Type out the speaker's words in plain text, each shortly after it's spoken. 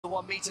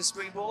1 meter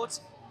springboard.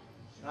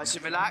 Nice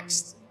and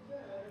relaxed,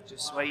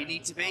 just where you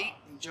need to be,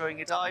 enjoying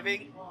your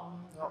diving.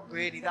 Not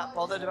really that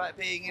bothered about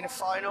being in a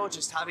final,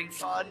 just having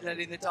fun,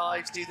 letting the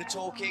dives do the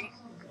talking.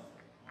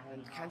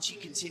 And can she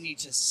continue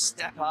to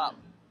step up?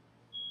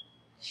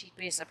 She'd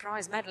be a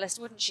surprise medalist,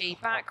 wouldn't she?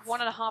 Back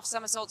 1.5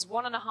 somersaults,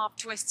 1.5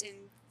 twists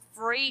in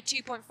free,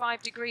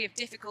 2.5 degree of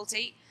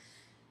difficulty.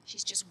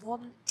 She's just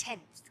 1/10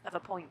 of a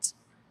point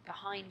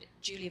behind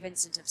Julia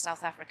Vincent of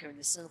South Africa in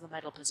the silver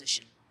medal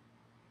position.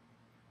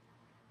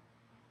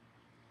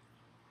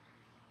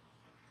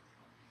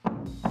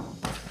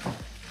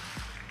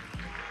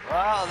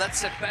 Wow,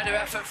 that's a better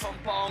effort from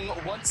Bong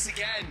once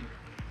again.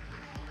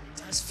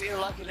 It does feel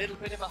like a little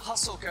bit of a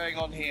hustle going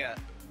on here.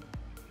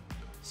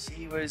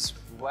 She was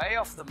way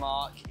off the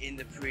mark in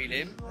the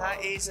prelim.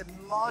 That is a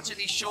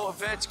marginally short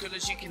vertical,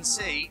 as you can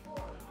see.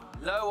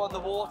 Low on the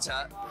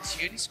water.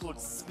 She only scored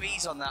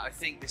 3s on that, I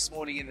think, this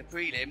morning in the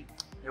prelim.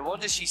 No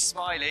wonder she's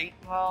smiling.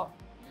 Well,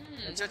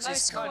 the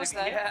judges kind of,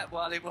 yeah,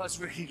 well, it was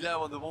really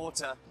low on the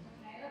water.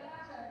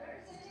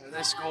 So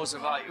those scores are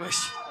right.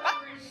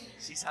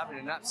 She's having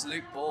an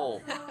absolute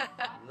ball.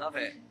 Love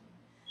it.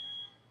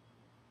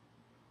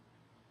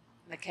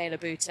 Michaela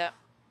Buter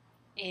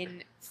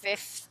in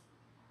 5th.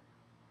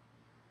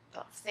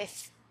 Got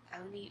 5th,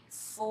 only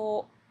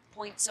 4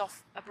 points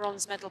off a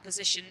bronze medal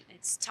position.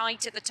 It's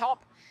tight at the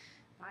top.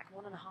 Back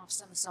 1.5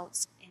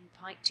 somersaults in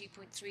pike,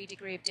 2.3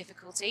 degree of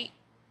difficulty.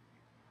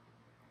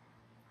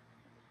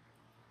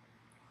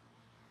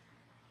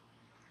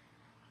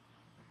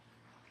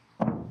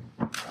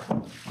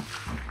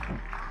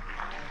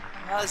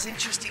 Well, there's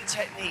interesting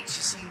technique.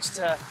 She seems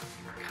to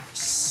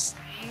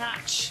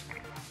snatch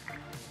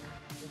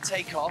the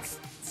takeoff,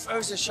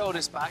 throws her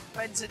shoulders back,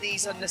 bends her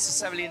knees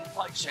unnecessarily in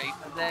pike shape,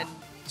 and then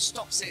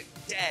stops it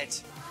dead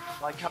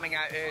by coming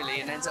out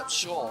early and ends up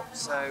short.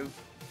 So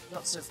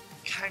lots of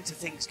counter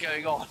things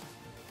going on.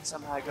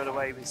 Somehow got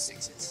away with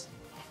 6s.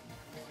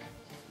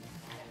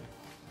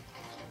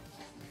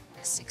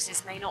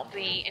 6s may not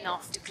be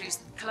enough to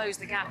close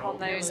the gap on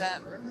those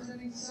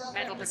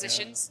medal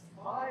positions.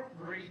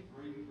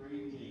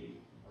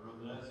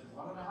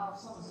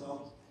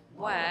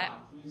 Where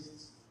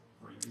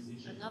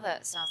another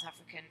South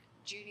African,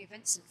 Julia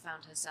Vincent,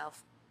 found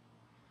herself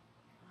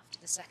after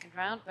the second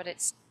round, but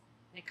it's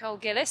Nicole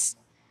Gillis.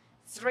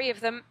 3 of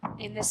them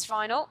in this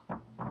final.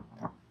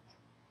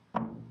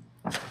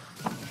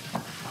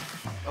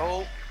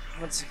 Oh,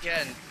 once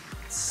again,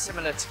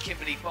 similar to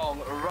Kimberly Bong,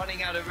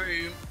 running out of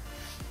room.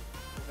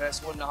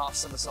 Reverse 1.5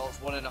 somersaults,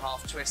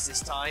 1.5 twists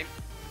this time.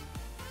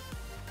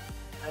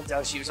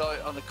 And she was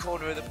on the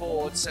corner of the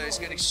board, so it's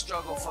going to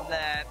struggle from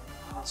there.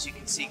 As you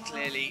can see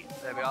clearly,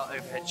 there we are,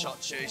 overhead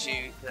shot shows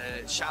you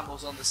the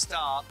shambles on the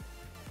start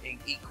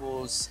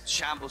equals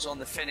shambles on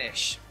the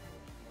finish.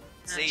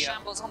 And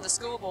shambles on the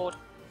scoreboard.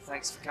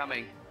 Thanks for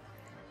coming.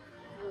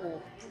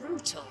 Oh,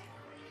 brutal.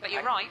 But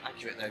you're right.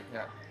 Accurate though,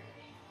 yeah.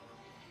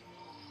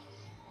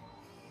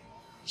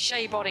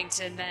 Shea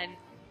Boddington then,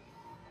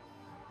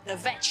 the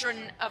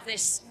veteran of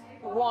this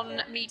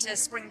 1 meter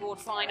springboard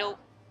final,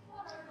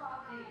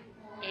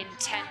 in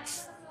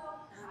 10th.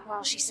 And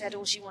while she said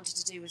all she wanted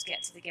to do was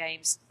get to the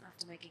games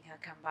after making her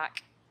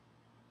comeback,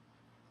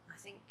 I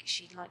think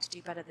she'd like to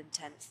do better than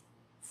 10th.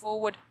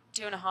 Forward,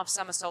 2.5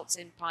 somersaults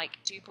in pike,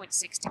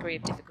 2.6 degree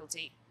of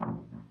difficulty.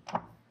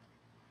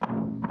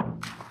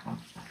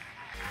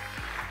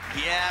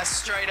 Yeah,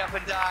 straight up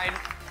and down.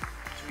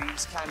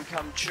 Dreams can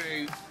come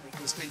true. I think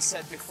it's been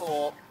said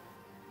before.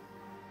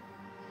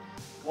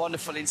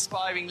 Wonderful,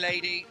 inspiring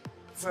lady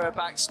for her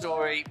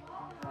backstory,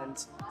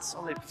 and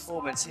solid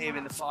performance here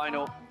in the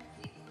final.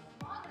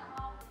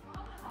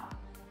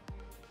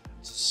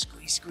 Just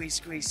squeeze, squeeze,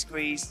 squeeze,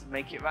 squeeze, and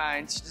make it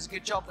round. She does a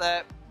good job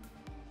there.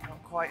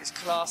 Not quite as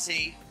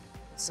classy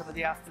as some of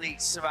the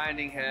athletes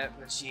surrounding her,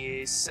 but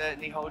she is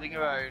certainly holding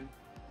her own.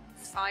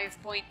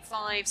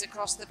 5.5s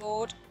across the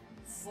board,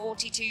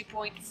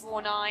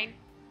 42.49.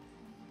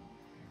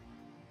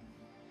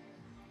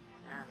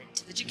 And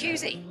into the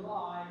jacuzzi.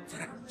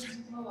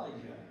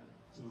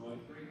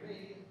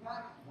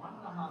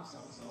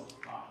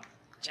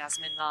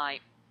 Jasmine Lai,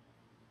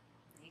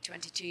 the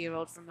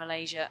 22-year-old from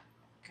Malaysia,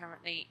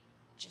 currently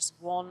just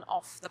 1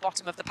 off the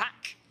bottom of the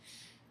pack.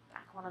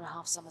 Back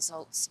 1.5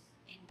 somersaults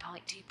in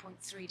pike,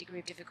 2.3 degree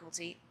of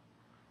difficulty.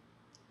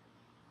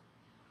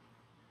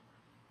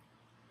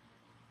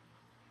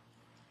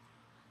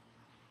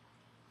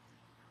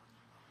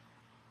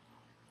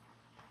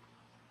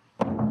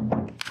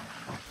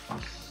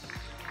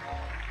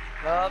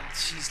 Well,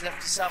 she's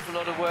left herself a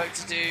lot of work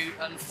to do,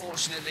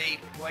 unfortunately.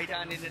 Way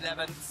down in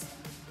 11th.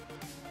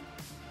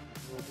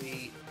 Will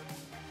be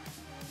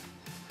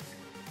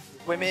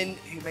the women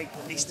who make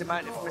the least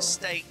amount of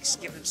mistakes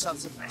give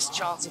themselves the best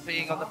chance of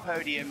being on the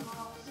podium.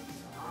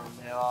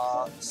 And there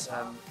are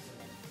some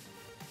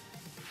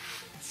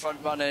front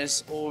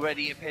runners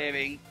already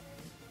appearing,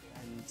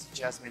 and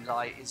Jasmine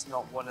Lai is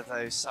not one of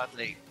those,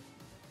 sadly.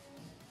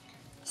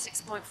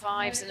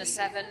 6.5s and a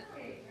 7.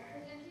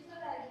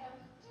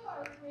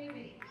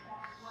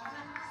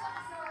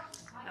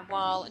 And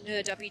while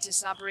Nur-Dabita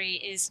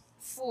Sabri is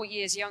 4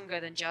 years younger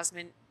than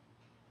Jasmine.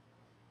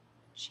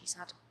 She's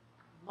had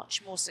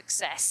much more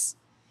success,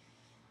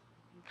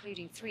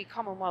 including 3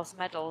 Commonwealth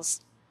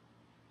medals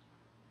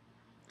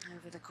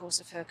over the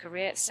course of her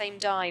career. Same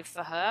dive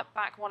for her,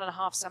 back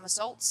 1.5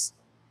 somersaults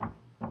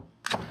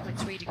with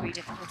 3-degree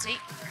difficulty.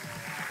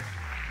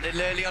 A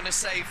little early on a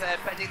save there,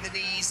 bending the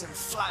knees and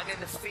flattening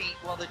the feet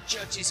while the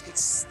judges could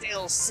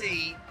still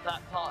see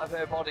that part of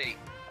her body.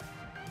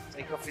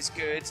 Takeoff is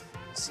good.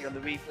 You see on the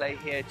replay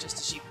here, just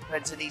as she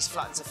bends her knees,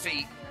 flattens her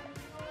feet.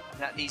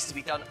 And that needs to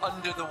be done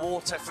under the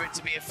water for it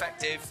to be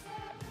effective.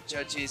 The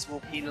judges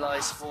will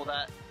penalise for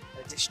that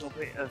additional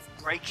bit of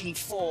breaking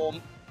form.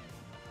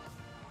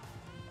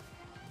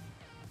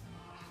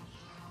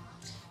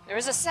 There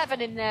is a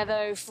 7 in there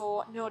though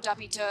for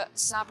Nur-Dabita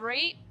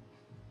Sabri,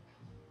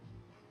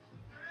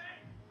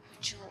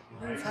 which will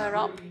move her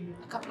up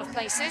a couple of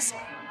places.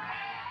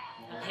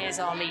 And here's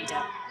our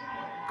leader,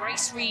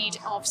 Grace Reid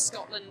of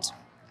Scotland,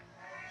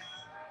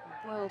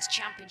 World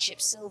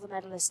Championship silver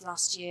medalist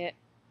last year,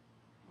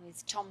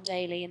 with Tom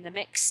Daly in the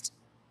mixed,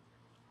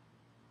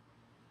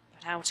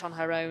 but out on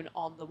her own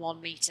on the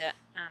 1 metre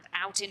and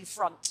out in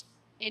front.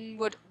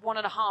 Inward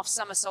 1.5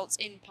 somersaults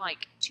in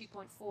pike,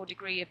 2.4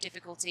 degree of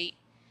difficulty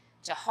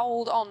to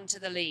hold on to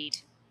the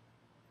lead.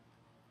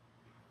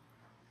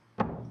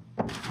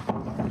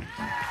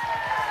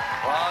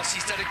 Well,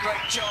 she's done a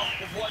great job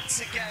once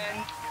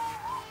again.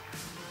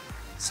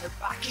 So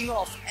backing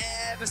off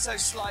ever so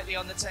slightly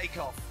on the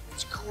takeoff,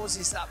 which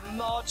causes that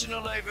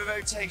marginal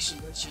over-rotation,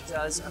 but she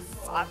does a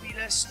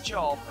fabulous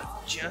job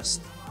of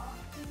just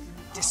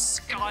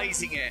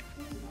disguising it.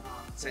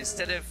 So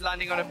instead of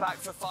landing on her back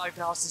for 5.5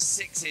 to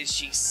 6s,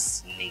 she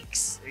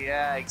sneaks.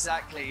 Yeah,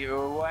 exactly. You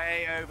were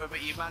way over,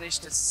 but you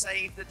managed to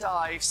save the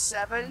dive.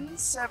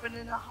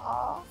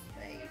 7.5,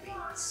 maybe.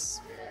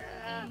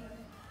 Yeah.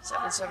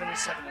 7, and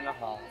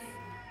 7.5.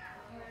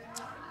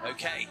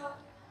 Okay.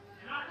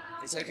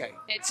 It's okay.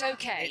 It's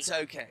okay. It's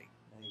okay.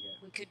 There you go.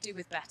 We could do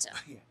with better.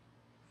 Yeah.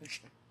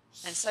 Okay.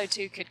 And so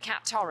too could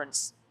Kat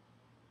Torrance.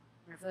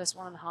 Reverse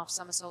 1.5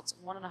 somersaults,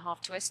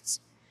 1.5 twists.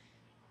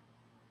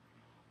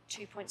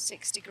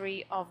 2.6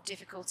 degree of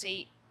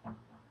difficulty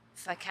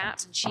for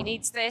Kat, and she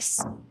needs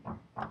this.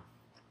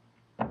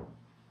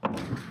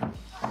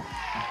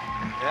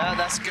 Yeah,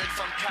 that's good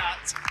from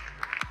Kat.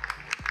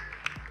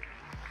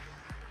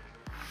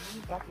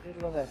 Back a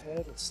little on her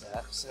hurdle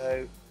step,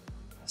 so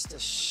has to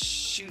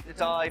shoot the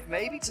dive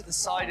maybe to the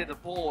side of the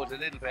board a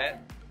little bit.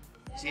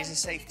 She is a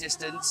safe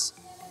distance.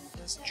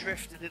 Does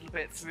drift a little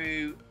bit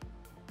through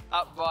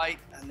upright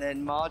and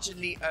then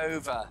marginally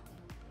over.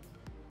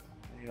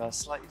 There you are,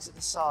 slightly to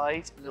the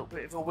side, a little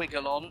bit of a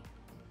wiggle on. You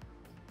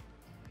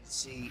can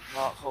see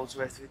Mark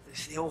Holdsworth with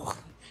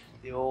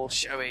the all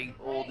showing,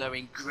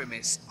 all-knowing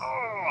grimace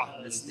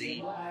as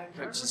the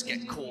coaches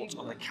get caught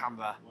on the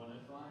camera,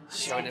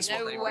 showing us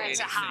what they really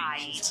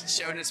think.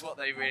 Showing us what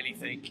they really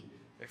think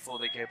before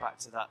they go back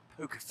to that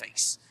poker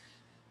face.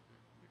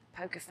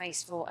 Poker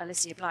face for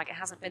Alicia Black. It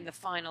hasn't been the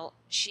final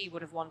she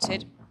would have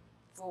wanted.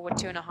 Forward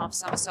 2.5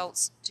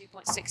 somersaults,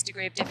 2.6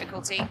 degree of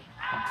difficulty.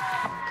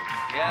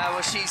 Yeah,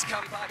 well, she's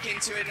come back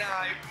into it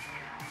now.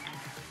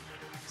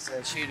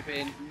 So she'd have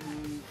been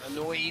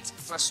annoyed,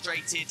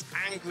 frustrated,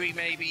 angry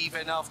maybe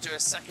even after a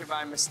second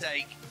round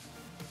mistake.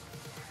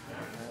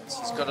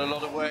 She's got a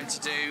lot of work to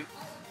do.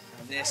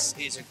 And this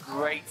is a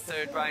great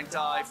third round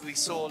dive. We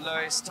saw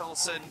Lois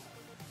Tolson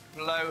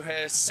blow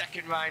her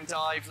second round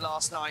dive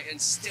last night and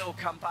still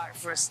come back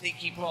for a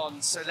sneaky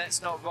bronze. So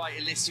let's not write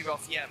Alicia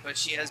off yet, but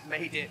she has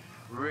made it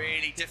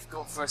really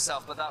difficult for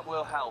herself, but that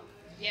will help.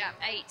 Yeah,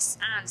 8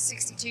 and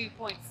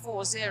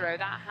 62.40,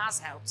 that has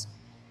helped.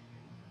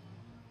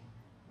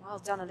 Well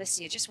done,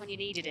 Alicia, just when you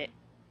needed it.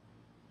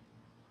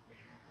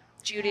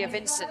 Julia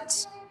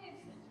Vincent.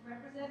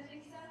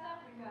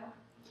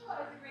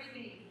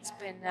 It's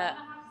been a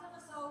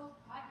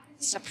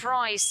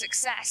surprise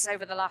success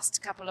over the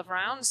last couple of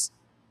rounds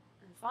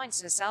and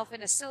finds herself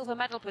in a silver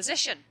medal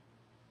position.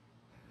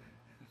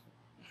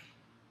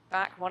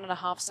 Back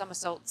 1.5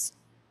 somersaults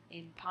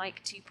in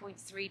pike,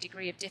 2.3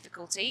 degree of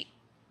difficulty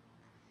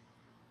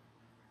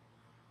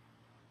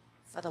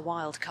for the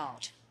wild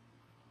card.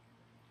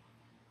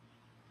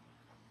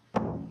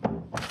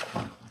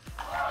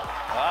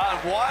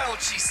 And wild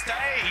she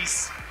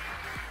stays.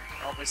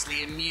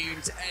 Obviously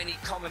immune to any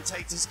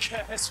commentator's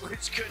curse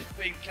which could have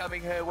been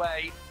coming her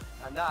way.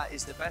 And that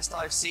is the best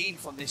I've seen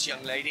from this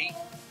young lady.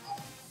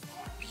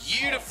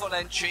 Beautiful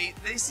entry.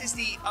 This is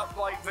the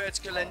upright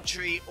vertical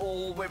entry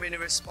all women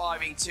are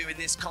aspiring to in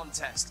this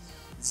contest.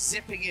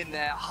 Zipping in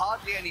there,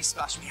 hardly any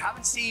splash. We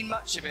haven't seen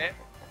much of it,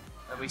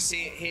 and we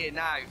see it here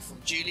now from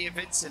Julia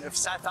Vincent of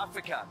South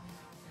Africa.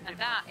 And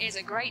that is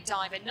a great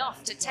dive,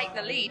 enough to take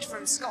the lead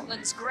from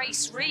Scotland's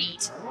Grace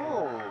Reid.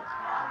 Oh.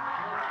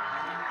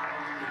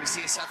 We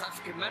see a South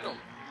African medal.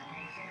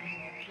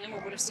 No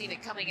one would have seen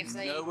it coming if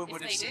they do. No one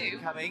would have seen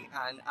it coming,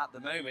 and at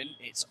the moment,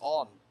 it's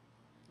on.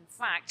 In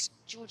fact,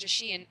 Georgia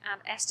Sheehan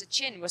and Esther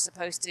Chin were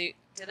supposed to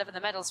deliver the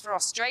medals for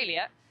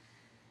Australia.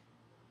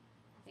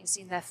 Having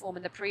seen their form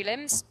in the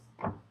prelims.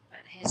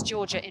 Here's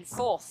Georgia in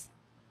fourth.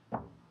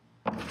 Yeah,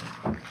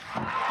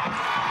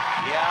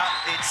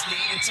 it's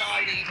neat and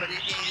tidy, but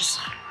it is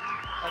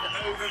an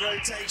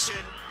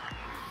over-rotation.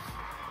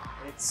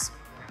 It's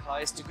the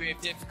highest degree of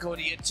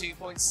difficulty at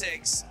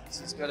 2.6.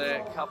 She's got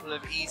a couple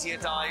of easier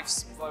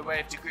dives by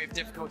way of degree of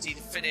difficulty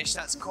to finish.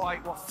 That's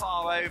quite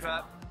far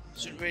over.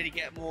 Shouldn't really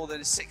get more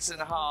than a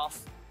 6.5.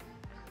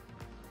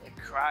 The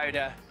crowd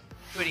are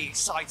pretty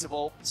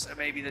excitable, so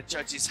maybe the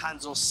judges'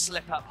 hands will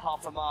slip up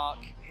half a mark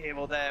here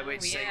or there,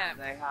 which they have.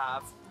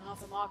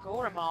 Half a mark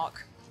or a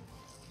mark.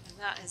 And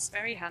that is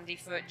very handy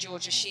for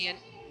Georgia Sheehan.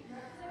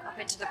 Up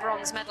into the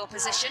bronze medal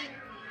position.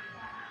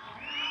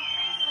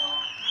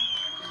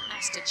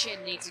 Esther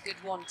Chin needs a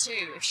good one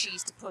too if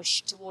she's to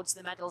push towards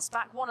the medals.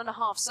 Back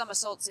 1.5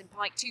 somersaults in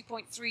pike,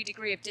 2.3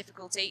 degree of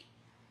difficulty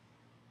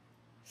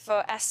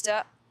for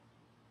Esther.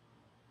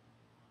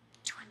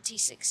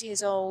 26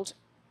 years old.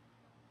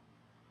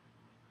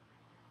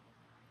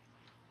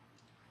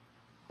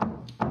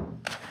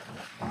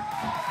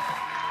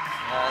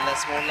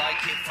 That's more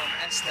like it from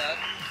Esther. I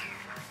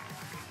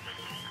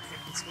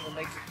think it's going to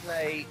make a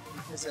play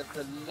because of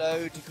the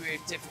low degree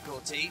of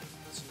difficulty.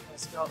 She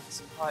has got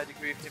some higher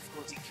degree of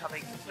difficulty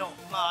coming, not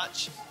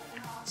much.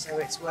 So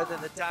it's whether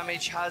the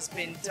damage has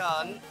been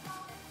done,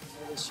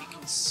 whether she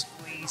can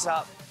squeeze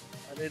up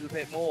a little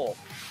bit more.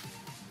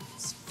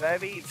 It's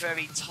very,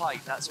 very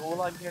tight. That's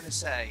all I'm going to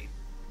say.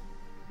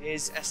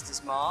 Here's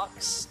Esther's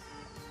marks.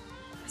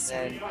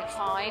 Then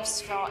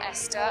 5s for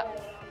Esther.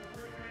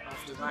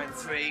 After round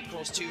 3, of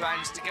course, 2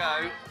 rounds to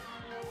go.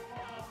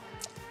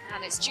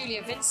 And it's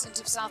Julia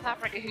Vincent of South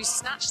Africa who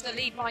snatched the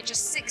lead by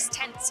just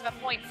 0.6 of a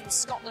point from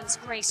Scotland's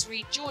Grace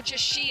Reid. Georgia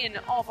Sheehan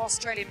of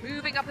Australia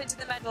moving up into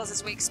the medals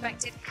as we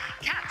expected.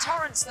 Kat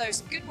Torrance, though,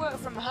 some good work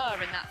from her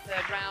in that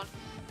third round.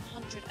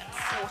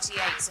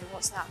 148, so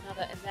what's that,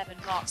 another 11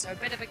 marks. So a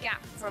bit of a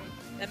gap from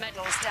the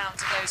medals down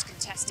to those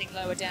contesting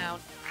lower down.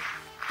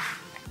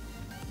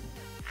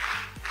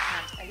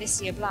 And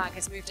Alicia Blagg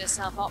has moved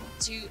herself up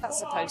to that's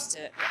supposed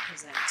to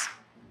represent.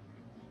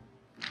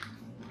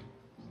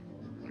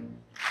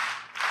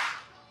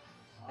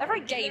 They're a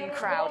very game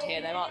crowd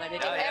here, though, aren't they? They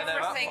do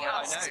everything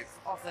else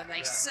of them.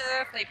 They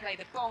surf, they play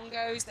the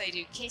bongos, they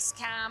do kiss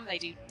cam, they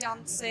do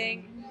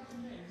dancing.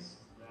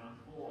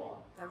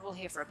 They're all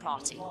here for a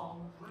party.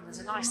 And there's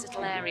a nice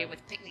little area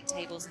with picnic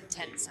tables and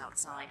tents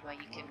outside where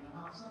you can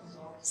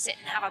sit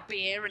and have a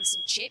beer and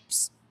some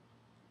chips.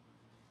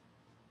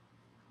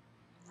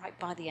 Right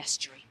by the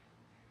estuary.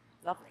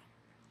 Lovely.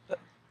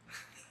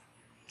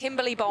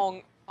 Kimberly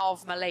Bong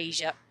of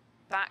Malaysia,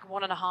 back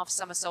 1.5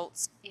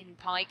 somersaults in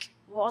pike,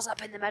 was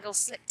up in the medal,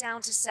 slipped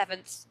down to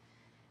 7th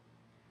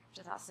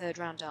after that third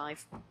round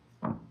dive.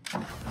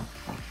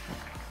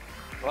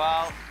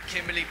 Well,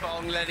 Kimberly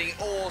Bong letting it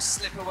all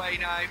slip away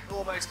now,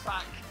 almost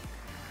back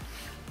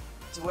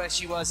to where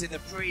she was in the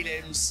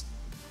prelims,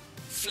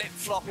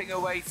 flip-flopping her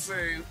way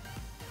through.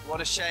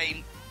 What a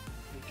shame,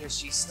 because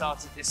she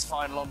started this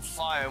final on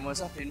fire and was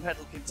up in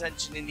medal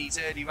contention in these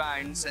early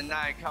rounds, and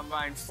now come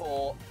round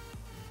 4,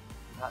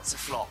 that's a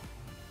flop.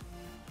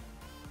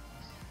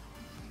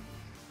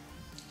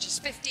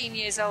 Just 15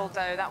 years old,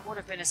 though, that would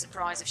have been a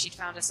surprise if she'd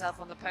found herself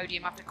on the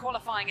podium after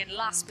qualifying in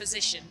last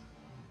position.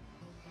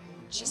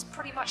 Which is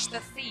pretty much the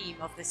theme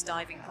of this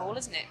diving pool,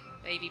 isn't it?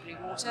 Baby blue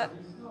water,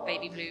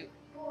 baby blue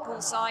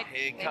poolside,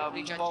 Here baby come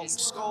blue Bong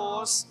judges.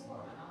 scores.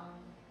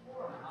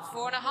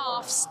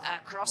 4.5s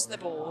across the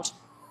board.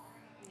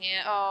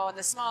 Yeah, oh, and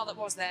the smile that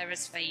was there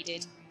has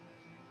faded.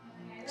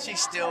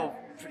 She's still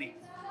pretty...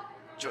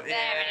 There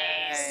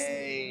it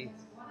is.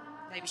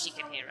 Maybe she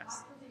can hear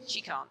us.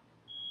 She can't.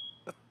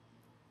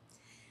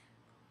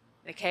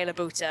 Michaela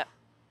Buta,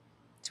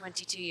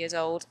 22 years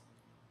old,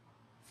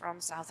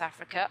 from South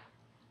Africa,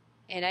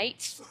 in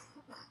 8th.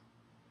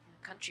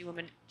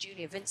 Countrywoman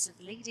Julia Vincent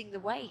leading the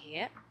way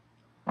here.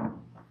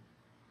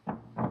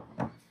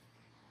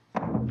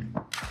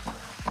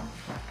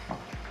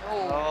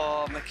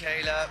 Oh,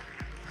 Michaela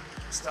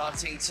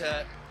starting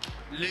to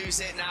lose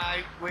it now,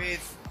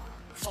 with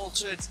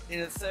faltered in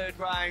the third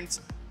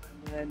round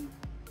and then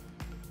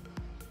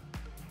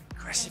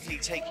aggressively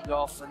taking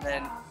off and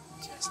then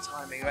just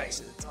timing her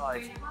exit the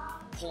dive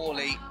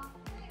poorly.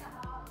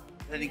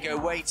 Letting go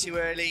way too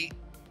early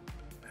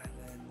and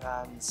then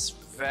lands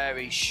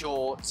very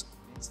short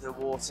into the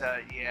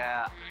water.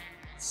 Yeah,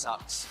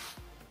 sucks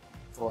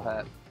for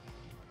her.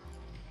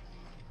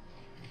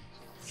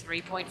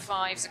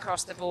 3.5s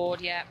across the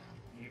board, yeah.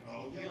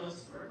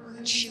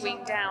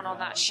 Chewing down on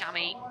that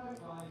chamois.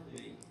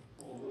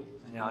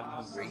 Yeah,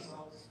 I'm hungry.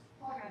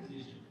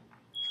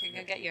 I can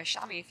go get you a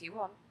chamois if you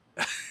want.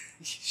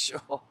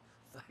 Sure,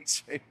 thanks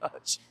very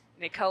much.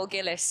 Nicole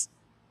Gillis,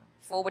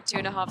 forward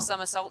 2.5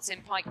 somersaults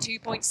in pike,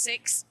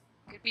 2.6.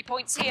 Could be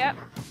points here.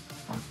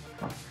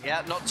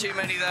 Yeah, not too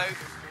many though.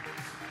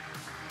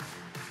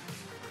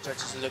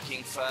 Judges are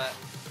looking for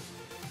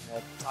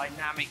a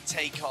dynamic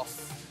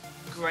takeoff.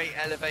 Great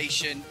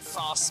elevation,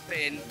 fast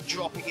spin,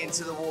 dropping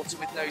into the water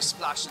with no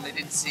splash, and they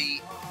didn't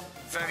see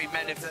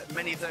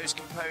many of those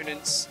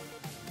components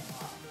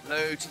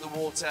low to the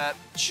water,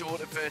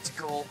 short of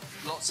vertical,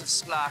 lots of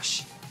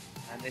splash,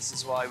 and this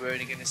is why we're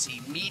only going to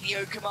see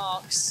mediocre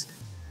marks,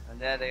 and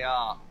there they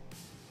are.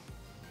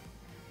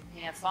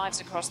 Yeah,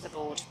 5s across the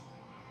board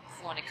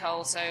for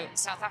Nicole, so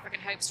South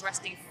African hopes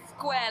resting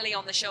squarely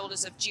on the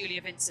shoulders of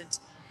Julia Vincent.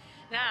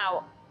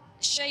 Now,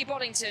 Shea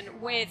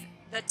Boddington with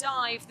the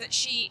dive that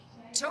she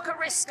took a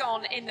risk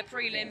on in the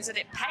prelims, and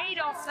it paid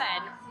off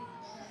then.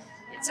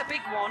 It's a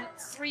big one,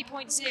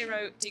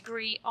 3.0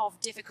 degree of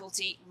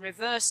difficulty,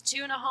 reverse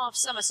 2.5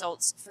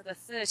 somersaults for the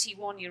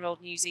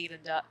 31-year-old New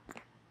Zealander.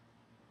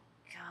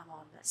 Come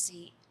on, let's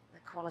see the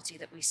quality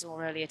that we saw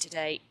earlier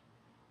today.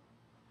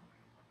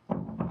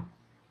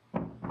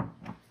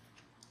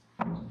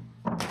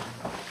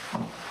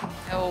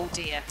 Oh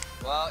dear.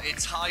 Well,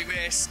 it's high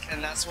risk,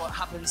 and that's what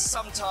happens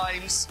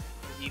sometimes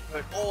when you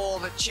put all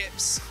the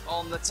chips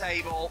on the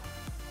table.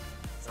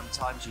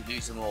 Sometimes you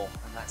lose them all,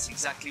 and that's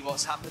exactly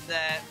what's happened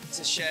there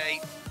to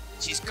Shea.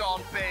 She's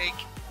gone big,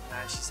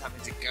 now she's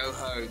having to go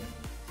home.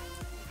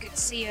 You could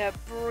see her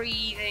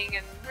breathing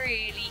and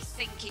really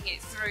thinking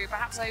it through,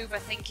 perhaps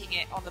overthinking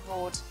it on the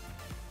board.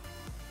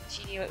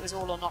 She knew it was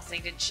all or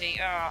nothing, didn't she?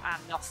 Oh,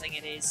 and nothing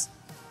it is.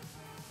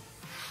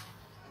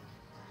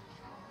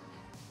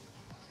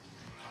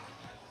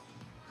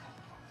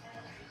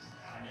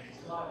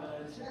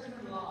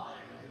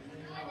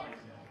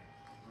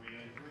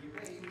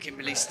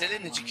 Kimberly's still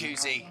in the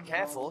jacuzzi.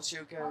 Careful,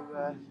 she'll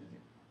go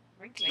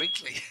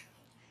wrinkly.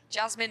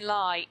 Jasmine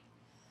Lai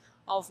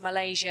of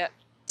Malaysia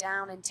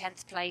down in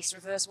 10th place.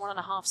 Reverse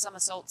 1.5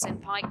 somersaults in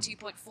pike,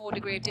 2.4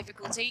 degree of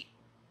difficulty.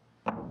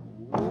 Pulled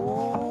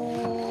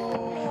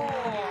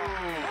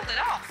it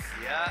off.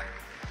 Yeah.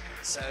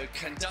 So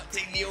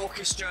conducting the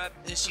orchestra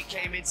as she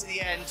came into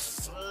the end,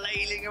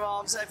 flailing her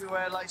arms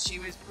everywhere like she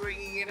was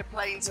bringing in a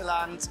plane to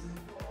land.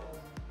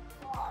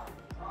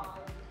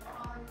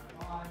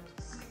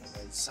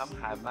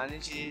 Somehow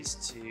manages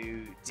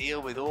to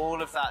deal with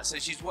all of that. So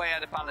she's way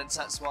out of balance.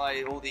 That's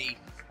why all the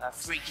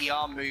freaky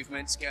arm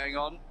movements going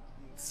on.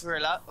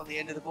 Thriller on the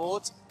end of the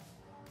board.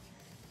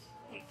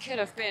 It could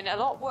have been a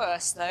lot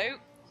worse though.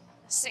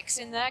 6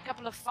 in there, a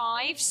couple of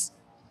 5s.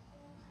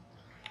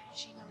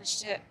 She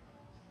managed to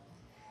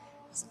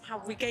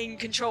somehow regain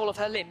control of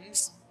her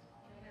limbs.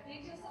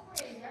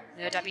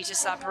 Nurdabita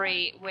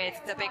Sabri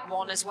with the big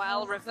one as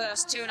well.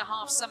 Reverse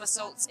 2.5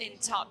 somersaults in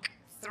tuck.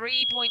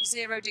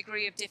 3.0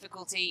 degree of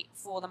difficulty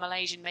for the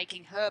Malaysian,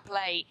 making her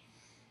play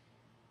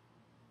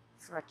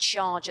for a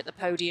charge at the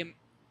podium.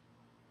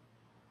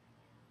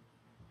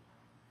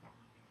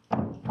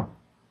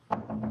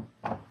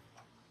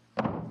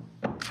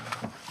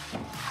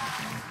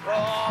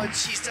 Oh, and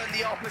she's done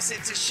the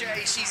opposite to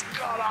Shea. She's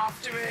gone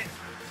after it,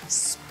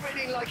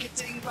 spinning like a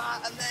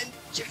dingbat, and then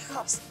just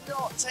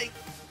not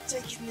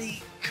taking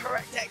the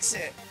correct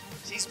exit.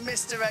 She's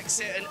missed her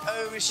exit, and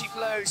over she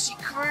blows. She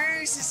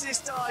cruises this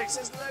dive,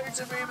 so there's loads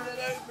of room, and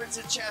then opens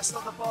her chest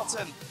on the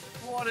bottom.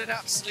 What an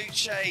absolute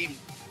shame.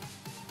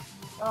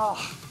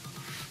 Oh,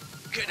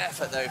 good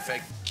effort though for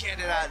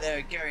getting out there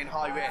and going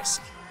high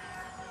risk.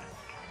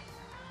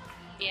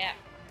 Yeah,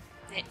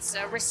 it's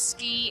a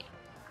risky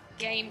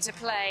game to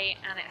play,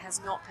 and it has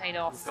not paid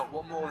off. We've got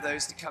one more of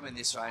those to come in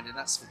this round, and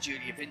that's for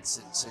Julia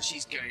Vincent. So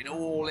she's going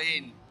all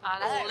in.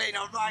 All in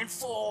on round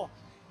 4.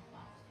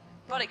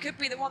 But it could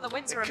be the one that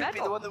wins her a medal. It could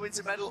be the one that wins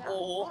a medal,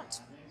 or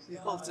the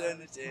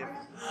alternative.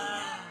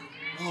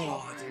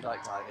 Oh, I do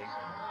like diving.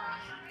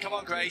 Come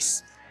on,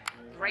 Grace.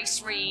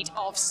 Grace Reid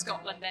of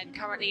Scotland then,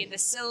 currently in the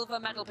silver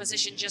medal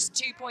position, just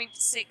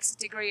 2.6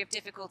 degree of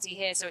difficulty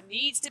here. So it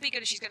needs to be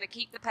good if she's going to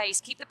keep the pace,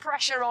 keep the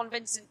pressure on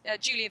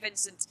Julia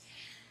Vincent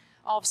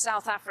of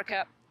South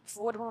Africa.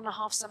 Forward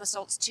 1.5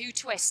 somersaults, 2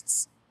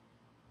 twists.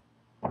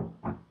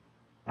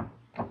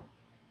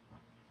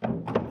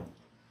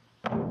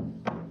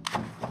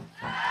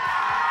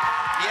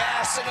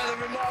 Yes, another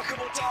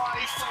remarkable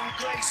dive from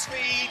Grace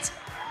Reid.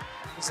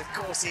 It was, of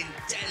course, in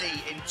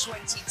Delhi in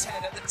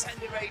 2010 at the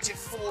tender age of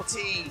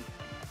 14.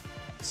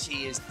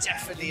 She is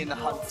definitely in the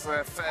hunt for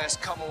her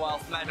first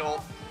Commonwealth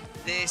medal.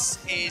 This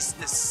is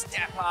the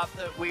step up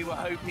that we were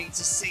hoping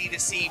to see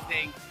this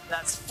evening.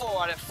 That's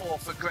 4 out of 4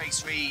 for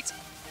Grace Reid.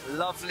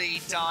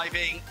 Lovely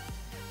diving.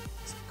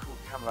 It's a cool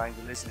camera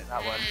angle, isn't it,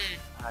 that one?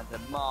 And the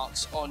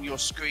marks on your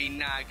screen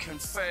now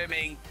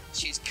confirming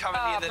she's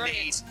currently in the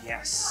brilliant lead.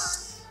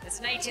 Yes. There's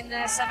an 8 in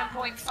there,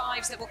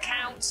 7.5s that will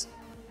count.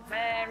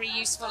 Very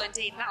useful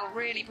indeed. That'll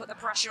really put the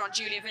pressure on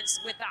Julia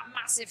Vincent with that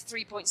massive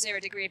 3.0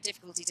 degree of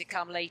difficulty to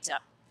come later.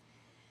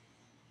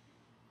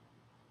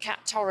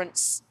 Kat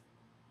Torrance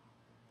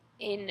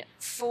in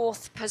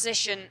 4th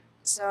position.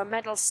 So a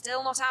medal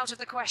still not out of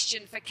the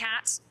question for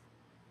Kat.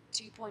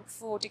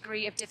 2.4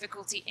 degree of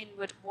difficulty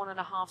inward,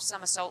 1.5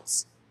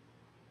 somersaults.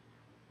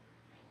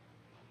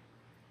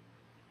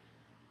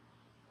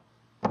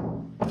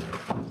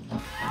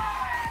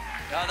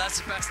 Oh,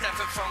 that's the best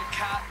effort from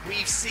Kat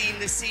we've seen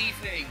this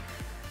evening.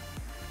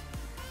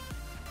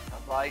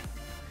 Upright,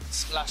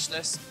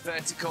 splashless,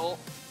 vertical,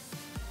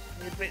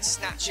 a little bit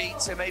snatchy,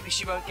 so maybe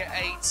she won't get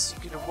 8s. She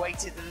could have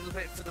waited a little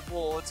bit for the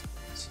board.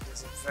 She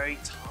does a very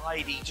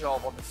tidy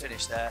job on the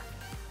finish there.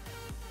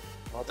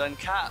 Well done,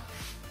 Kat.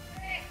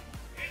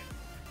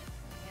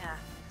 Yeah,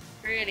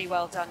 really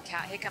well done,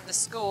 Kat. Here come the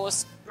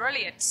scores.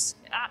 Brilliant.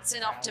 That's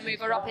enough to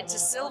move her up into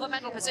silver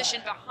medal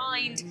position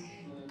behind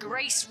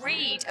Grace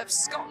Reed of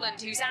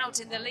Scotland, who's out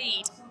in the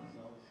lead.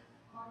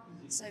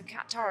 So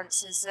Kat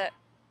Torrance has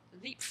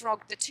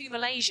leapfrogged the two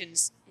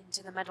Malaysians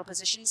into the medal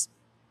positions.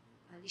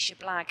 Alicia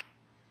Blagg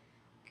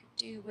could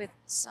do with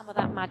some of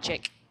that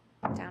magic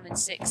down in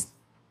 6th.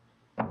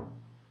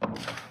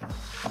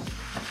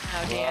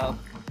 Oh dear. Well,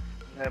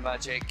 no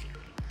magic.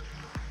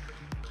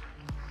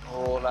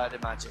 All out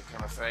of magic,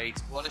 I'm afraid.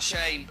 What a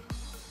shame.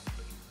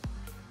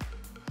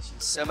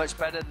 She's so much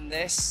better than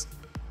this.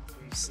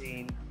 We've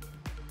seen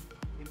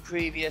in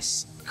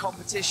previous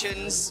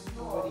competitions.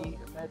 Already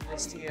a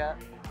medalist here.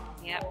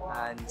 Yep.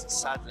 And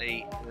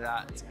sadly,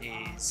 that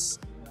is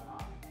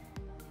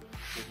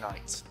good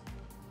night.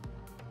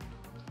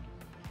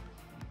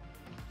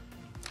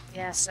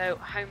 Yeah, so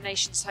Home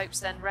Nations hopes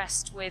then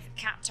rest with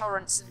Kat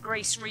Torrance and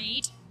Grace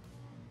Reed,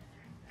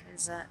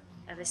 because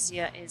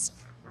Alicia is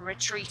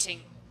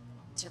retreating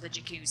to the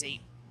jacuzzi.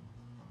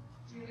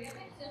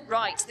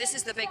 Right, this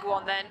is the big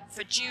one then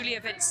for Julia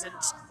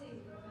Vincent,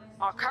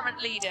 our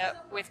current leader,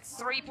 with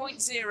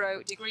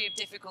 3.0 degree of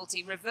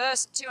difficulty,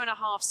 reverse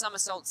 2.5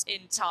 somersaults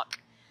in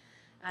tuck.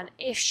 And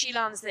if she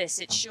lands this,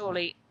 it's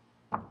surely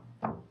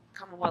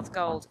Commonwealth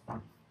gold.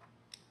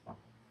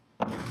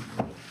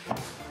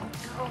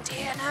 Oh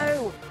dear,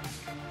 no!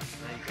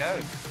 There you go.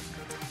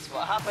 That's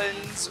what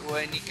happens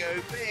when you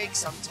go big.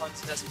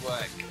 Sometimes it doesn't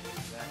work.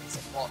 It's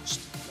a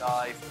botched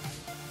dive.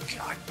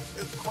 God,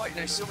 quite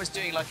no, she's almost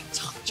doing like a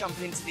tuck jump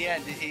into the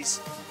end. It is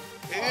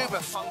uber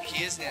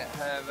funky, isn't it?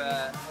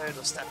 Her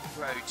hurdle step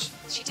approach.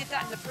 She did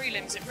that in the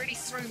prelims. It really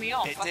threw me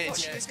off. I thought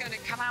she was going to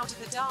come out of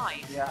the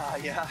dive.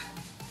 Yeah.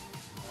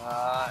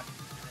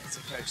 It's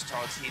a Coach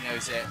Todd. He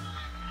knows it.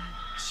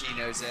 She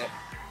knows it.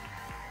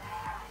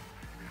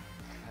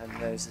 And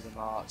those are the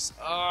marks.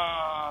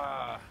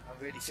 I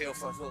really feel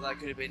for. I thought that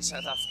could have been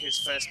South Africa's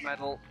first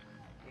medal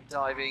in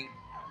diving.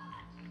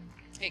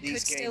 It could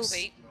still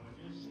be.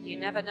 You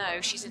never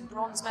know. She's in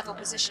bronze medal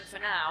position for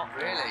now.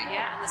 Really?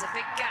 Yeah, and there's a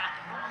big gap.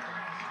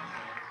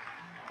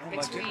 Oh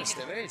my goodness,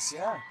 there is,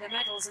 yeah. The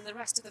medals and the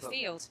rest of the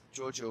field.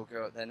 Georgia will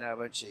go up there now,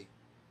 won't she?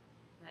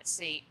 Let's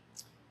see.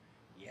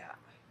 Yeah.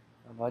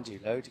 And mind you,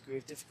 low degree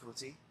of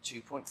difficulty,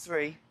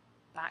 2.3.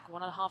 Back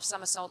 1.5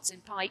 somersaults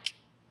in pike.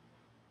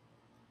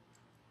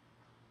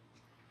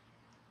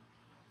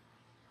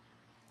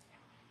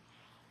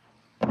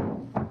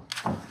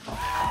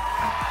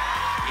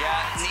 Yeah,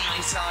 neat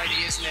and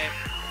tidy, isn't it?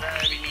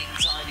 Very neat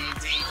and tidy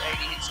indeed.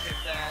 Amy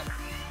Hitchcliffe there.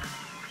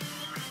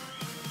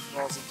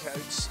 Aussie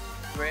coach.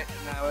 Brit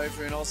now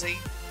over in Aussie.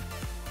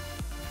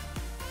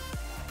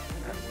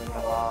 And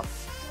 1.5.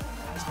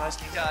 That's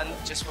nicely done,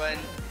 just when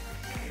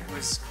it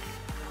was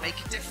make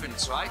a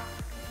difference, right?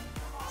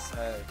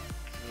 So,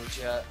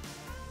 Georgia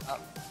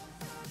up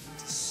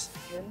to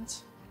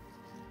 2nd.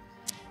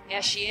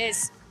 Yeah, she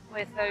is,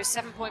 with those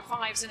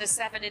 7.5s and a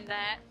 7 in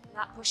there.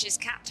 That pushes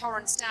Kat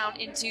Torrance down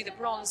into the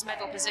bronze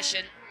medal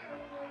position.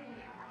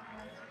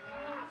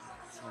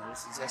 So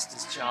this is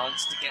Esther's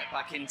chance to get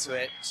back into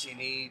it. She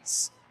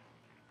needs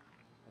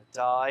a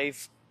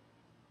dive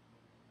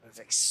of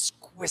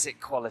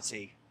exquisite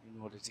quality in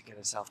order to get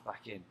herself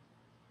back in.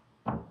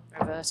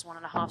 Reverse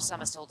 1.5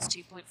 somersaults,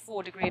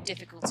 2.4 degree of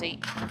difficulty.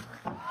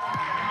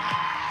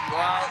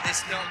 Well,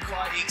 it's not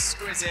quite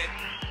exquisite,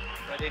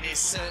 but it is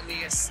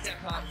certainly a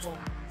step up from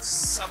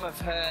some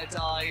of her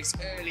dives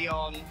early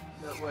on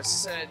that were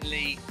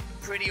certainly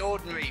pretty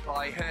ordinary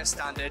by her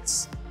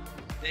standards.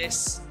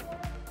 This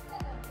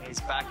is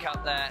back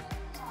up there.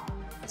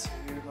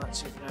 Too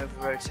much of an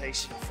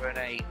over-rotation for an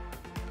 8.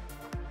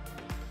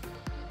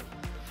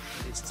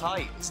 It's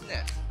tight, isn't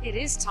it? It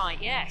is tight,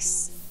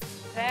 yes.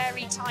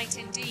 Very tight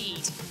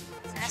indeed.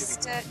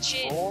 Esther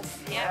Chin,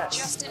 yeah, yes.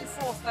 just in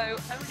 4th though,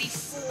 only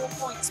 4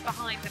 points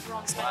behind the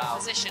bronze medal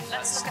position.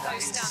 Let's look at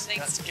those standings.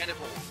 That's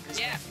gettable.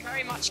 Yeah,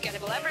 very much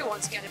gettable.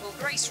 Everyone's gettable.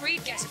 Grace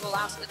Reed gettable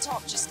out at the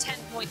top, just 10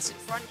 points in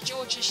front.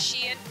 Georgia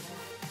Sheehan,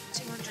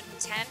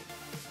 210.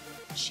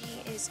 She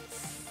is,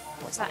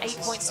 what's that, 8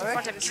 points in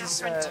front of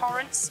Catherine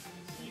Torrance.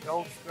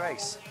 Gold for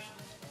Grace.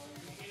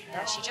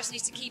 Yeah, she just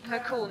needs to keep her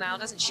cool now,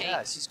 doesn't she?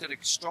 Yeah, she's got a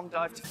strong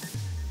dive.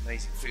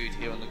 Amazing food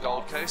here on the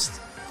Gold Coast.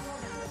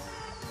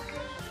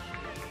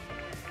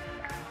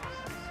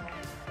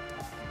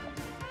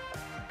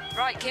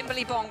 Right,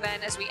 Kimberly Bong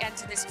then, as we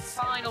enter this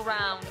final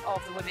round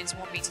of the women's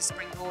 1 metre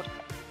springboard.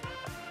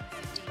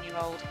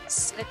 15-year-old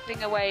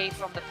slipping away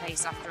from the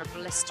pace after a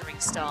blistering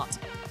start.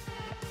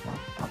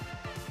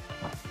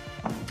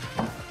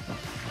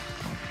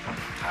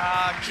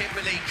 Ah,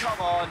 Kimberly,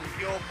 come on,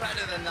 you're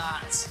better than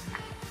that.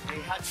 They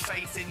had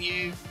faith in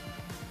you. You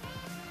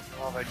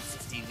are only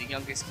 15, the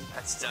youngest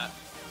competitor.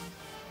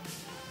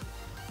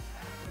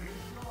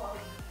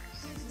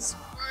 It's a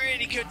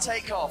really good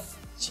takeoff.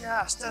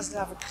 Just doesn't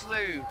have a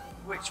clue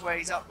which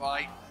way's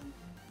upright.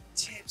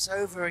 Tips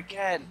over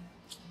again.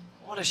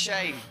 What a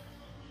shame.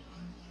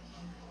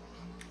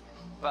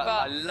 But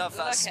I love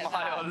that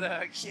smile.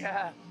 Look,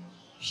 yeah.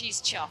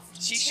 She's chuffed.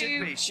 She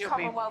should be. She'll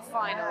Commonwealth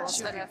finals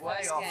she'll at be her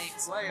first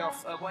games.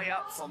 way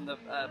up from the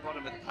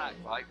bottom of the pack,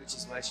 right? Which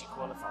is where she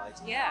qualified.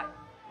 Yeah.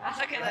 And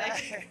look at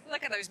that.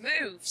 Look at those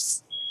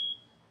moves.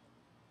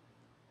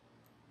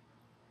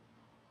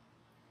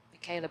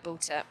 Michaela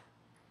Bulte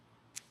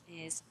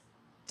is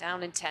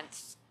down in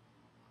 10th.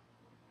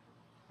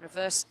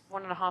 Reverse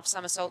 1.5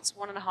 somersaults,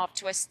 1.5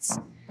 twists,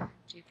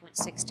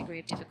 2.6 degree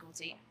of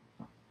difficulty.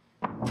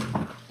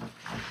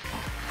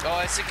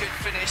 Oh, it's a good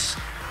finish. A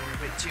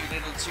bit too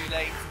little, too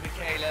late for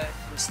Michaela.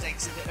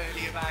 Mistakes in the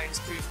earlier rounds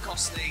proved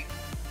costly.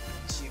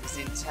 She was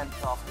in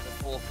 10th after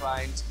the 4th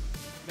round.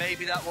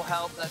 Maybe that will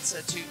help. That's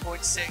a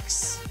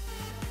 2.6.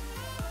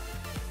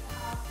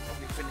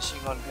 Probably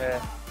finishing on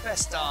her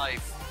best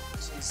dive,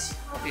 which is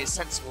probably a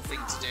sensible thing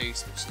to do,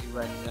 especially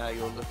when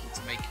you're looking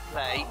to make a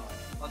play.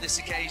 On this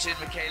occasion,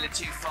 Michaela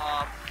too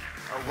far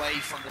away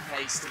from the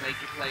pace to make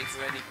a play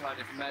for any kind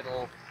of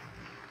medal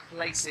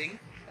placing.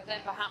 But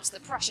then perhaps the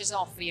pressure's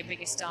off for your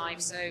biggest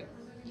dive, so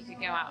you could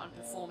go out and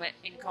perform it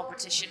in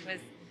competition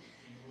with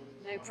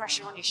no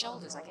pressure on your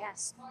shoulders, I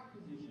guess.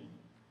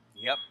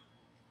 Yep.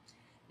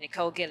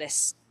 Nicole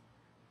Gillis,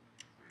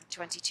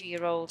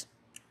 22-year-old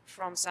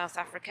from South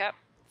Africa,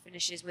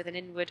 finishes with an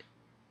inward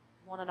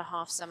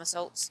 1.5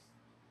 somersaults,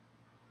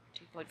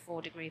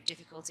 2.4 degree of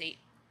difficulty.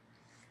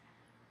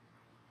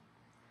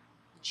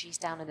 And she's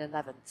down in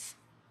 11th.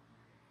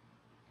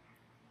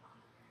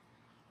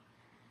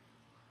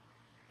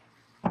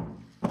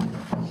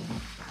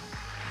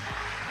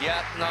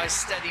 Yeah, nice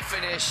steady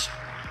finish.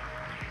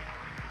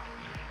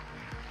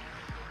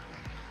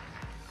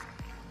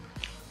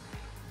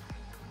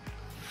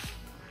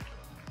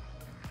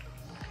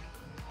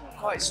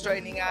 Quite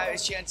straightening out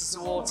as she enters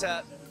the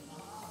water.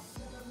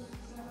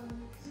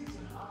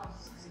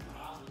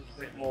 A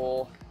bit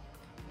more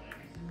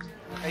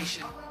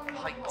patient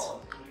height.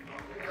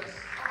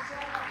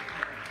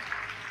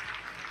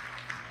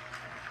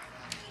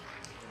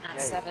 And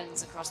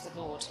sevens across the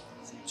board.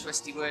 Some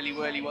twisty,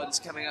 whirly ones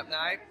coming up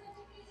now.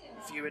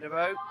 A few in a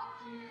row.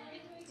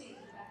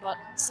 But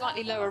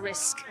slightly lower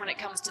risk when it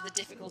comes to the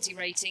difficulty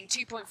rating.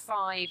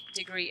 2.5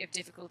 degree of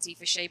difficulty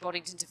for Shea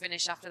Boddington to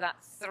finish after that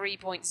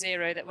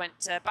 3.0 that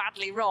went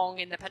badly wrong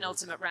in the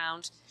penultimate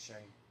round. Shame.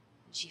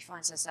 And she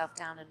finds herself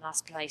down in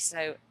last place.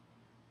 So,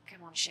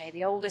 come on, Shea,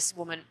 the oldest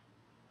woman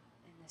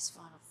in this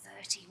final,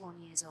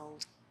 31 years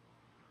old.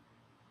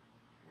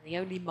 And the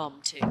only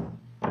mum, too.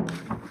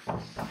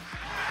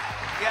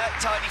 Yeah,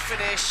 tidy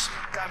finish.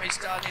 Damage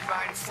done in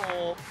round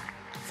 4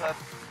 for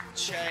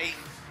Shea.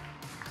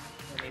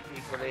 Many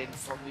people in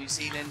from New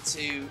Zealand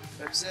to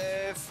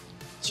observe,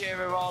 cheer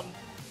her on.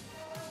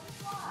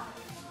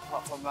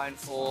 Apart from round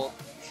 4,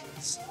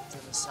 she's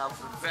done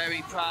herself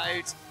very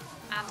proud.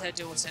 And her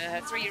daughter,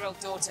 her 3-year-old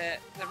daughter,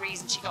 the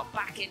reason she got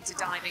back into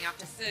diving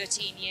after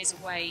 13 years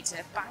away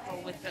to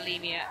battle with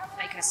bulimia,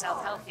 make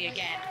herself healthy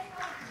again.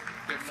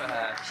 Good for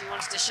her. She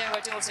wanted to show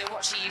her daughter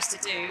what she used to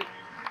do,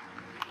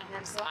 and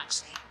then thought,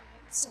 actually,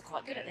 I'm still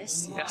quite good at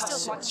this. Yeah, I'm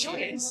still quite she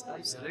enjoying it. is,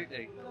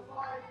 absolutely.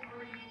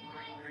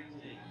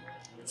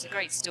 It's a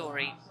great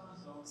story.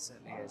 It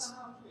certainly is.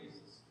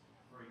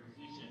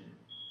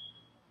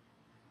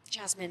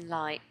 Jasmine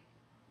Lai,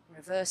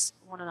 reverse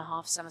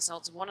 1.5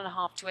 somersaults,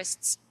 1.5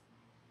 twists,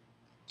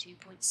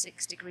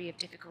 2.6 degree of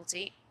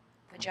difficulty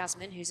for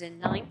Jasmine, who's in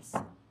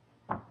 9th.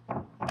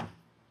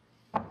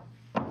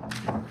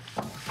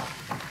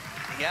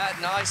 Yeah,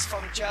 nice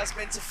from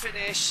Jasmine to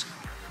finish.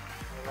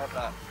 I love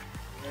that.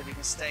 Early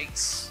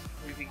mistakes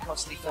proving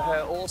costly for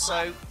her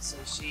also, so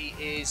she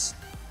is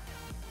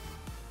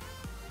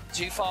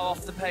too far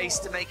off the pace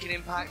to make an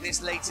impact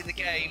this late in the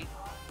game.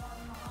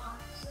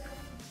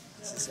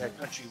 This is her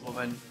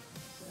countrywoman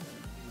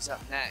who's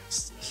up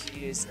next.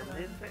 She is a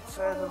little bit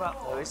further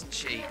up though, isn't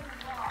she?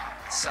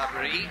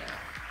 Sabri.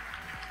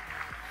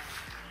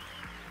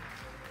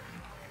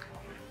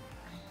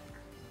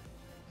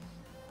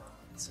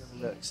 Let's have a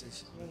look. So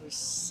where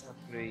is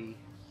Sabri?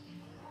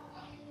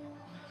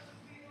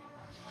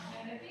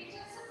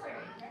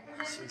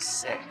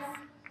 She's 6th.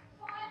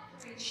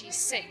 She's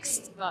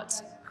 6th,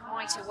 but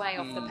quite a way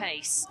off the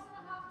pace.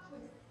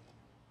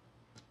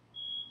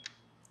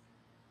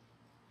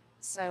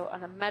 So,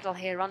 and a medal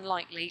here,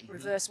 unlikely.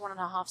 Reverse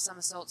 1.5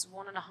 somersaults,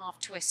 1.5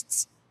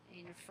 twists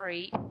in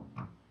free.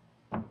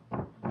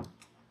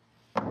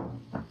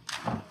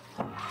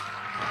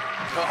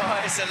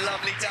 Oh, it's a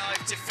lovely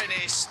dive to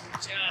finish.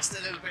 Just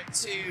a little bit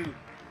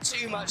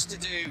too much to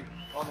do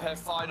on her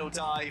final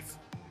dive.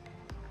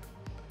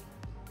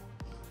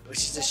 Which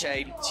is a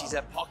shame. She's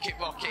a pocket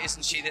rocket,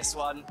 isn't she, this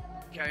one?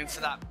 Going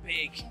for that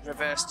big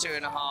reverse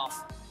 2.5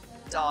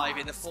 dive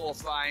in the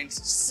 4th round.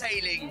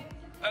 Sailing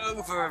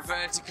over a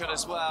vertical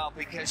as well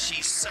because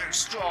she's so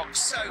strong,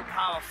 so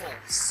powerful,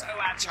 so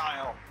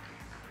agile.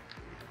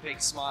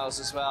 Big smiles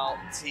as well.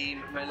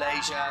 Team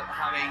Malaysia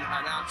having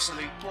an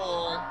absolute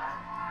ball.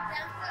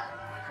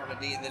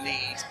 Currently in the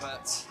lead,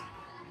 but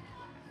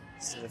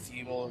still a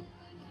few more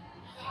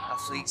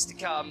athletes to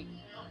come.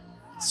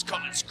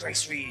 Scotland's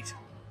Grace Reid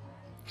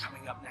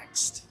coming up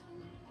next.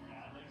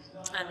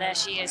 And there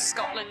she is,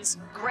 Scotland's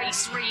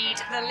Grace Reid,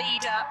 the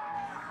leader.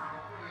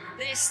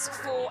 This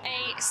for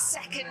a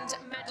second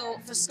medal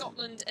for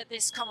Scotland at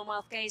this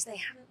Commonwealth Games. They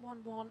hadn't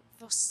won one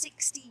for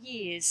 60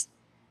 years.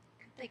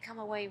 Could they come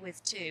away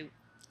with two?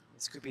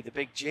 This could be the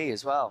big G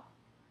as well.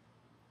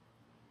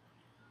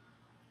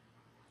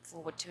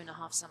 Forward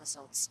 2.5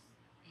 somersaults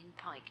in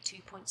pike,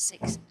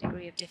 2.6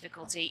 degree of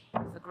difficulty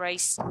for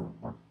Grace.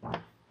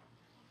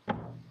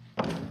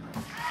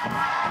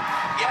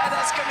 Yeah,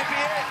 that's going to be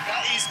it.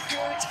 That is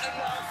good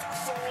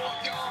enough for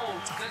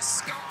gold. The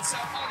Scots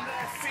are on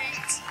their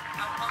feet,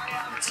 and I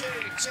am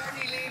too.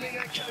 Jenny Leaning,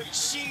 her coach,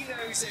 she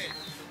knows it.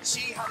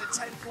 She had a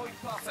 10-point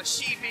buffer,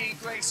 she being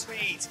Grace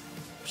Reid.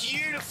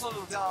 Beautiful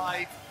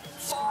dive.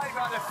 5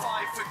 out of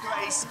 5 for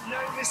Grace, no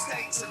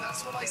mistakes, and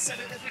that's what I said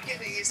at the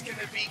beginning. It's going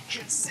to be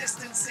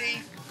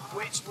consistency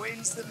which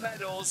wins the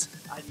medals.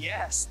 And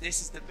yes, this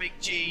is the big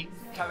G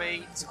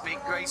coming to big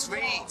Grace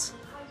Reid.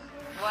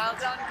 Well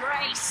done,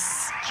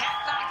 Grace.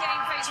 Kept that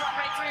game face right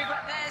way through,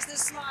 but there's the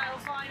smile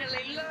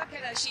finally. Look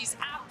at her, she's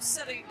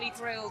absolutely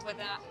thrilled with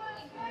that.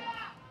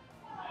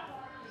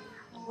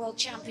 World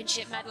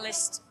Championship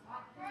medalist.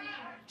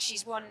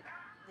 She's won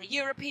the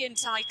European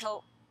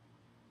title,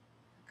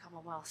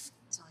 Commonwealth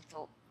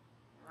title,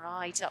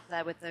 right up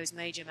there with those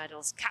major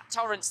medals. Kat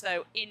Torrance,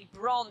 though, in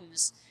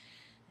bronze.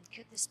 And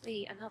could this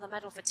be another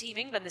medal for Team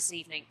England this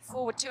evening?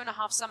 Forward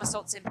 2.5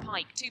 somersaults in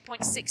pike,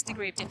 2.6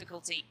 degree of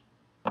difficulty.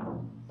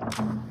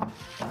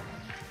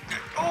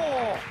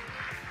 Oh!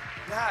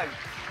 Now,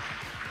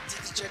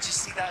 did the judges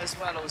see that as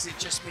well, or was it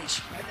just me?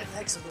 She bent her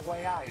legs on the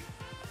way out.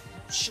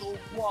 Not sure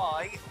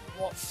why,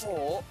 what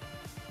for.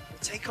 The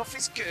takeoff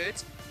is good.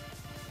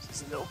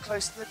 She's a little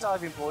close to the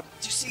diving board.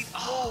 Do you see?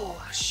 Oh,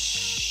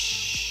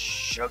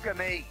 sugar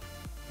me.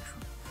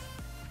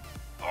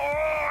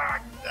 Oh,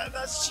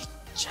 that's she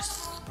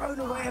just thrown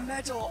away a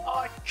medal. Oh,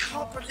 I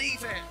can't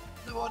believe it.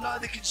 Well,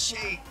 neither can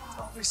she.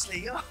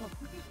 Obviously. Oh,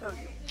 no,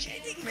 you're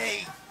kidding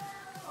me.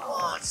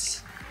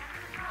 What?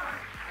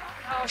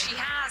 Oh, she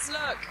has,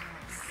 look.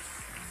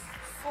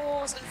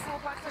 4s and 4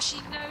 back, but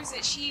she knows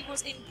it. She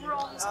was in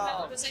bronze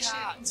medal position.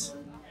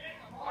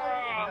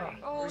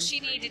 All she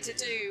needed to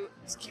do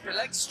is keep her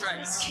legs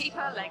straight. Keep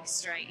her legs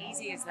straight.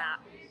 Easy as that.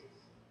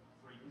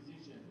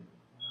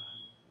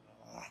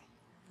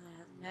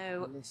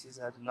 No. Alicia's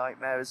had a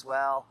nightmare as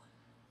well.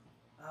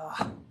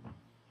 Oh.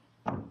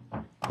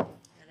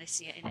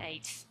 Alicia in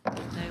 8th.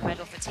 No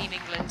medal for Team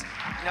England.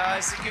 No,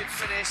 it's a good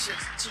finish.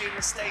 It's 2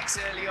 mistakes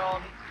early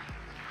on.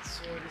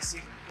 So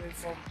Alicia going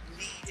from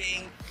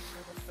leading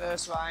for the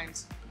first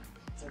round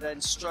to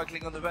then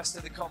struggling on the rest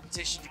of the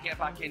competition to get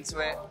back into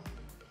it.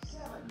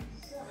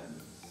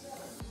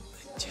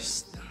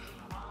 Just...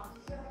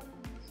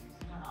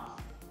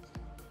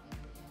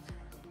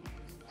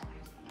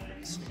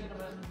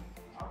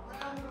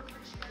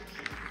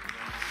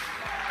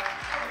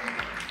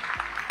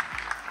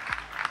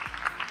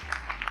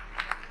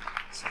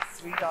 So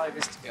 3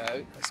 divers to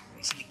go. That's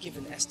basically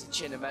given Esther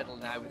Chin a medal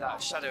now without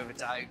a shadow of a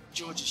doubt.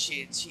 Georgia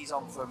Sheehan, she's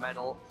on for a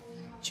medal.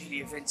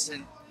 Julia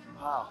Vincent,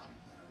 wow.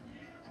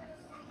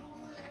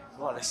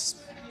 Well, this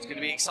is going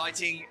to be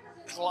exciting.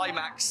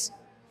 Climax.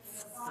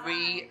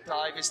 3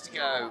 divers to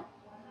go.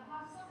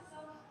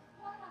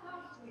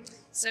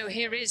 So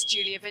here is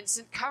Julia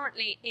Vincent,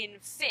 currently in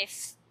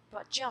 5th,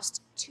 but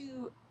just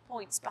 2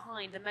 points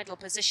behind the medal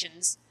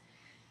positions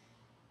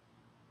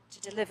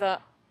to deliver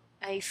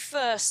a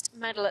first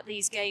medal at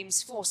these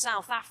games for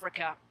South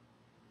Africa.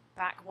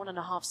 Back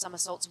 1.5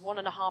 somersaults,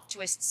 1.5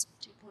 twists,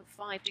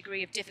 2.5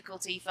 degree of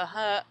difficulty for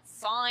her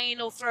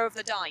final throw of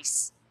the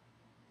dice.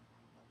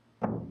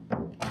 Well,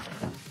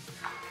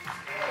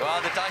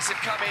 the dice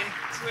have come in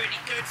pretty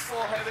good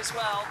for her as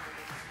well.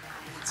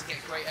 Need to get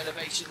great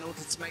elevation in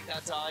order to make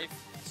that dive.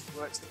 She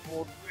works the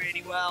board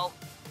really well.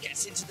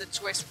 Gets into the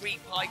twist,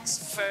 re-pikes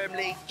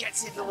firmly,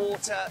 gets in the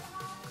water.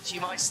 She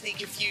might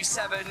sneak a few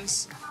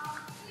 7s.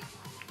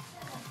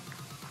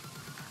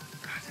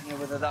 I don't know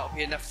whether that will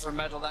be enough for a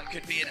medal. That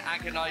could be an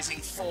agonising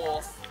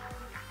 4th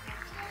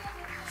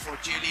for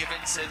Julia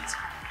Vincent.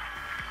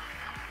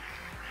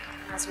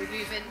 As we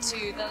move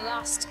into the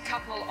last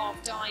couple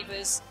of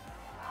divers.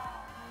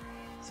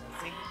 So I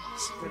think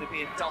it's going to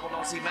be a double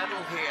Aussie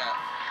medal here.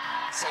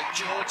 So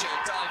Georgia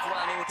dive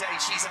well all day.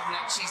 She's up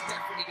next. She's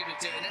definitely going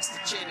to do it. And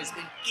Esther Chin has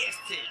been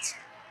gifted,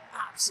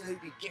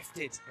 absolutely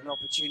gifted an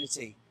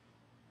opportunity.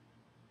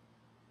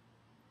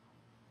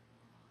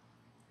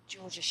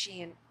 Georgia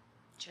Sheehan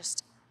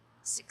just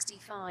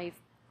 65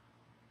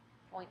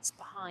 points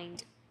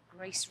behind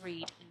Grace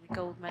Reid in the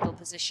gold medal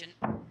position.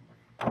 Yeah,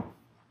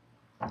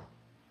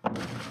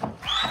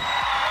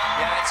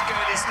 it's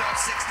good. It's not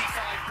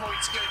 65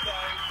 points good though.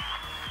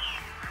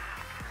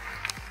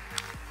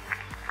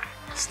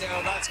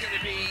 Still, that's going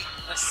to be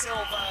a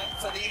silver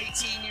for the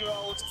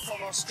 18-year-old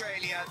from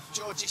Australia,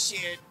 Georgia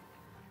Sheehan.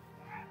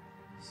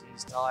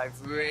 She's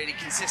dived really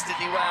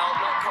consistently well,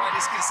 not quite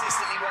as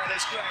consistently well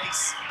as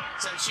Grace,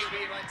 so she'll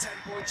be like 10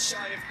 points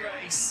shy of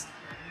Grace.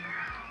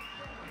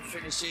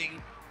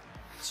 Finishing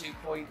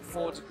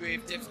 2.4 degree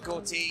of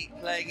difficulty,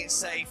 playing it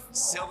safe.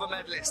 Silver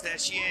medalist, there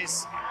she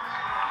is.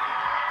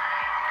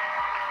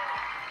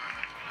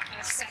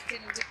 A second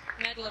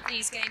medal of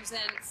these games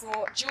then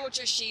for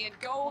Georgia Sheehan.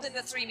 Gold in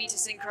the 3-meter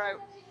synchro,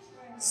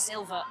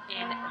 silver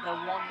in the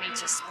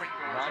 1-meter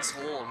springboard. Nice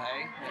haul,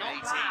 hey?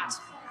 Not bad.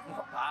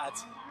 Not bad.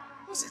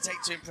 What does it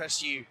take to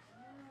impress you?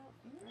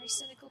 Very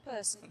cynical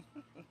person.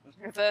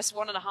 Reverse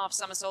 1.5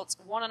 somersaults,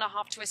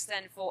 1.5 twists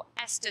then for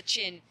Esther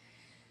Chin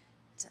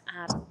to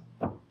add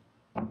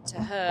to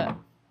her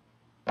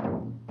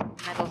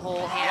medal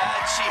haul here.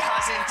 Yeah, she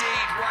has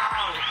indeed.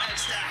 Wow,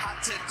 Esther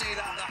had to do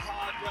that the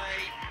hard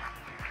way.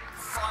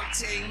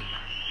 Fighting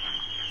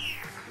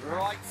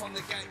right from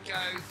the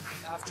get-go.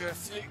 After a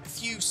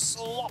few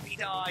sloppy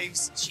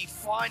dives, she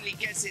finally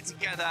gets it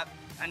together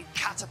and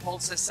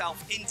catapults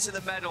herself into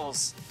the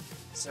medals.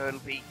 So it'll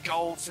be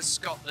gold for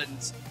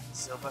Scotland,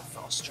 silver for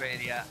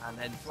Australia, and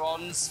then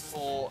bronze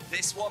for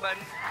this woman,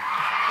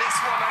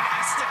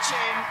 Esther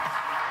Chin.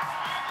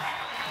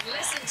 And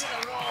listen to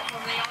the roar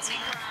from the Aussie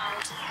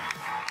crowd.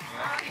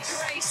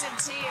 Grace in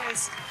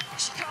tears.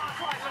 She can't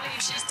quite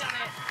believe she's done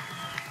it.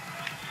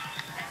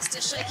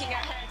 Esther shaking her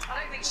head.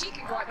 I don't think she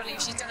can quite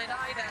believe she's done it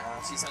either.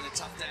 She's had a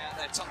tough day out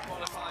there, top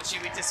qualifier.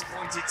 She'll be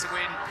disappointed to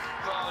win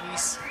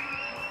bronze.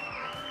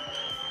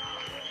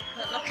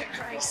 But look at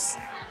Grace.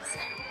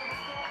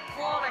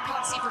 What a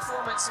classy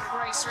performance from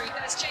Grace Reid.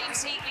 There's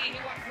James Heatley,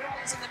 who won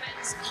bronze in the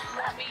men's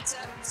 1-meter,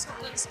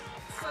 Scotland's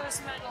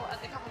first medal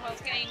at the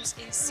Commonwealth Games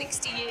in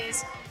 60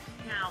 years.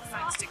 Now,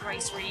 thanks to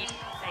Grace Reid,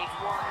 they've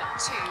won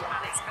 2,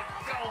 and it's a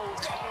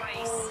gold for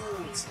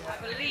Grace. I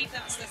believe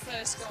that's the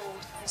first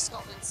gold for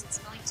Scotland since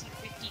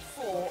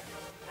 1954.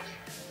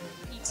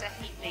 Peter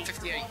Heatley.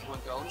 58 he won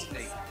gold, didn't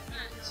he?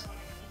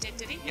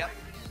 Did he? Yep.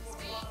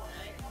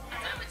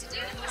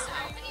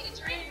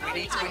 We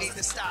need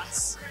the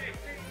stats.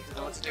 I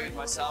don't know what to do with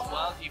myself.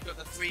 Well, you've got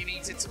the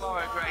 3-meter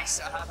tomorrow, Grace.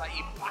 How about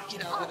you back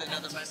it up with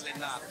another medal in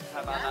that?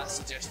 How about that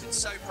suggestion?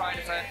 So proud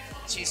of her.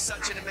 She's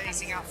such an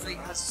amazing athlete,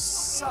 has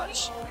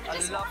such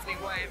a lovely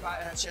way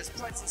about her. She has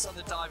presence on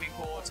the diving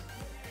board.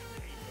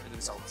 Here are the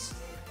results.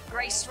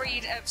 Grace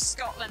Reid of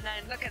Scotland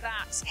then, look at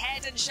that.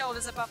 Head and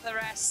shoulders above the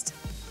rest.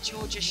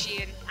 Georgia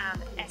Sheehan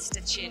and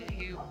Esther Chin,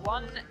 who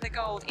won the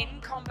gold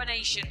in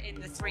combination in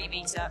the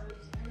 3-meter.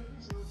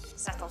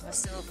 Settled for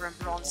silver and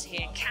bronze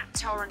here. Kat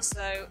Torrance,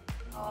 though,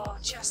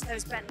 just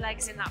those bent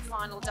legs in that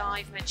final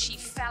dive meant she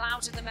fell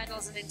out of the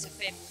medals and into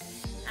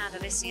 5th. And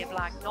Alicia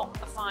Blagg, not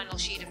the final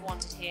she'd have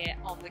wanted here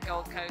on the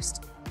Gold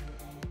Coast.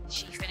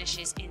 She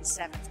finishes in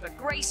 7th. But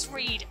Grace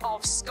Reid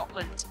of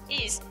Scotland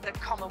is the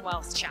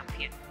Commonwealth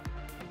champion.